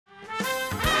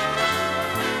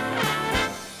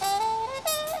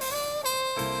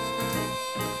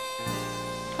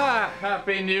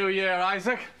Happy New Year,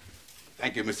 Isaac.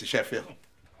 Thank you, Mr. Sheffield.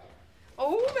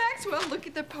 Oh, Maxwell, look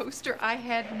at the poster I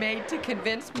had made to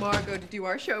convince Margot to do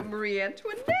our show, Marie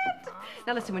Antoinette.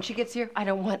 Now, listen, when she gets here, I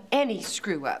don't want any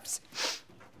screw-ups.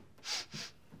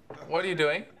 What are you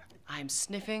doing? I'm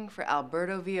sniffing for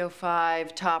Alberto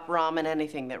VO5, top ramen,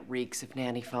 anything that reeks of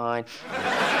Nanny Fine.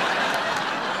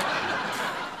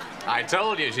 I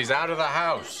told you, she's out of the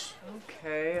house.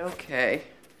 Okay.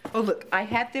 Oh, look, I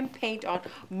had them paint on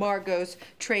Margot's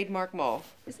trademark mall.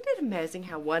 Isn't it amazing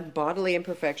how one bodily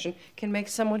imperfection can make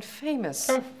someone famous?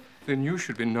 Then you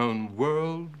should be known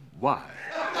worldwide.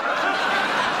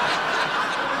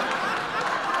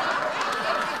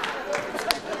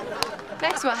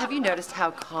 Maxwell, have you noticed how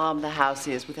calm the house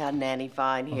is without Nanny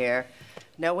Fine here?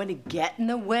 No one to get in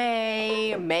the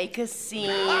way or make a scene.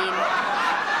 No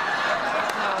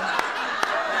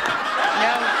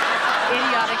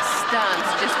idiotic stunts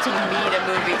just to meet a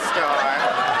movie star.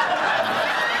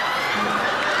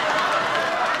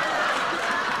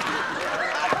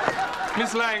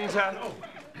 Miss Lange.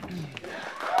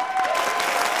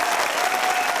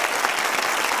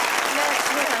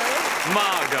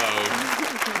 Margot.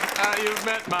 You've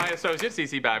met my associate,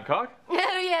 C.C. Babcock.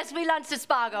 Oh, yes, we lunched at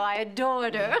Spargo. I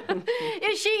adored her.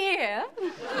 Is she here?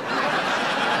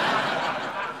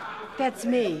 That's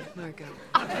me, Margot.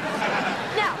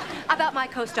 Now, about my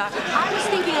co-star. I was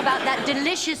thinking about that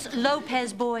delicious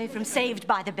Lopez boy from Saved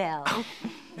by the Bell.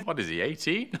 What is he,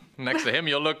 18? Next to him,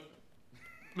 you'll look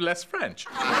less French.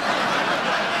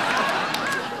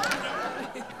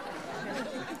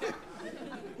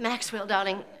 Maxwell,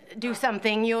 darling, do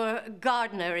something. Your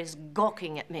gardener is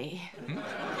gawking at me.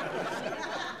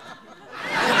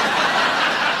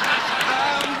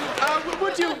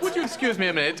 Would you excuse me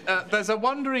a minute? There's a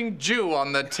wandering Jew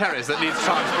on the terrace that needs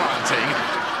transplanting.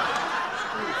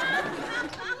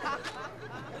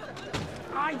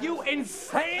 Are you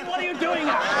insane? What are you doing?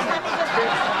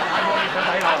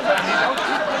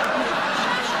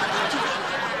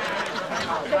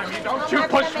 Don't you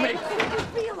push me!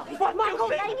 What Margot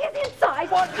Lange is inside.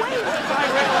 Oh,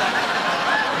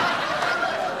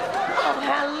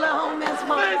 hello, Miss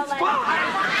Margot Lange.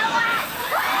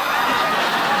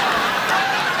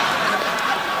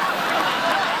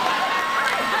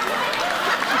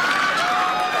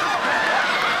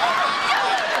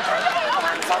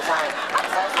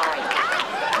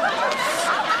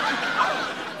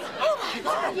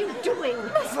 What are you doing?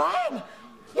 Miss Lange,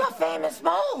 your famous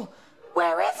mole.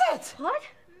 Where is it? What?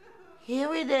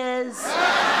 Here it is.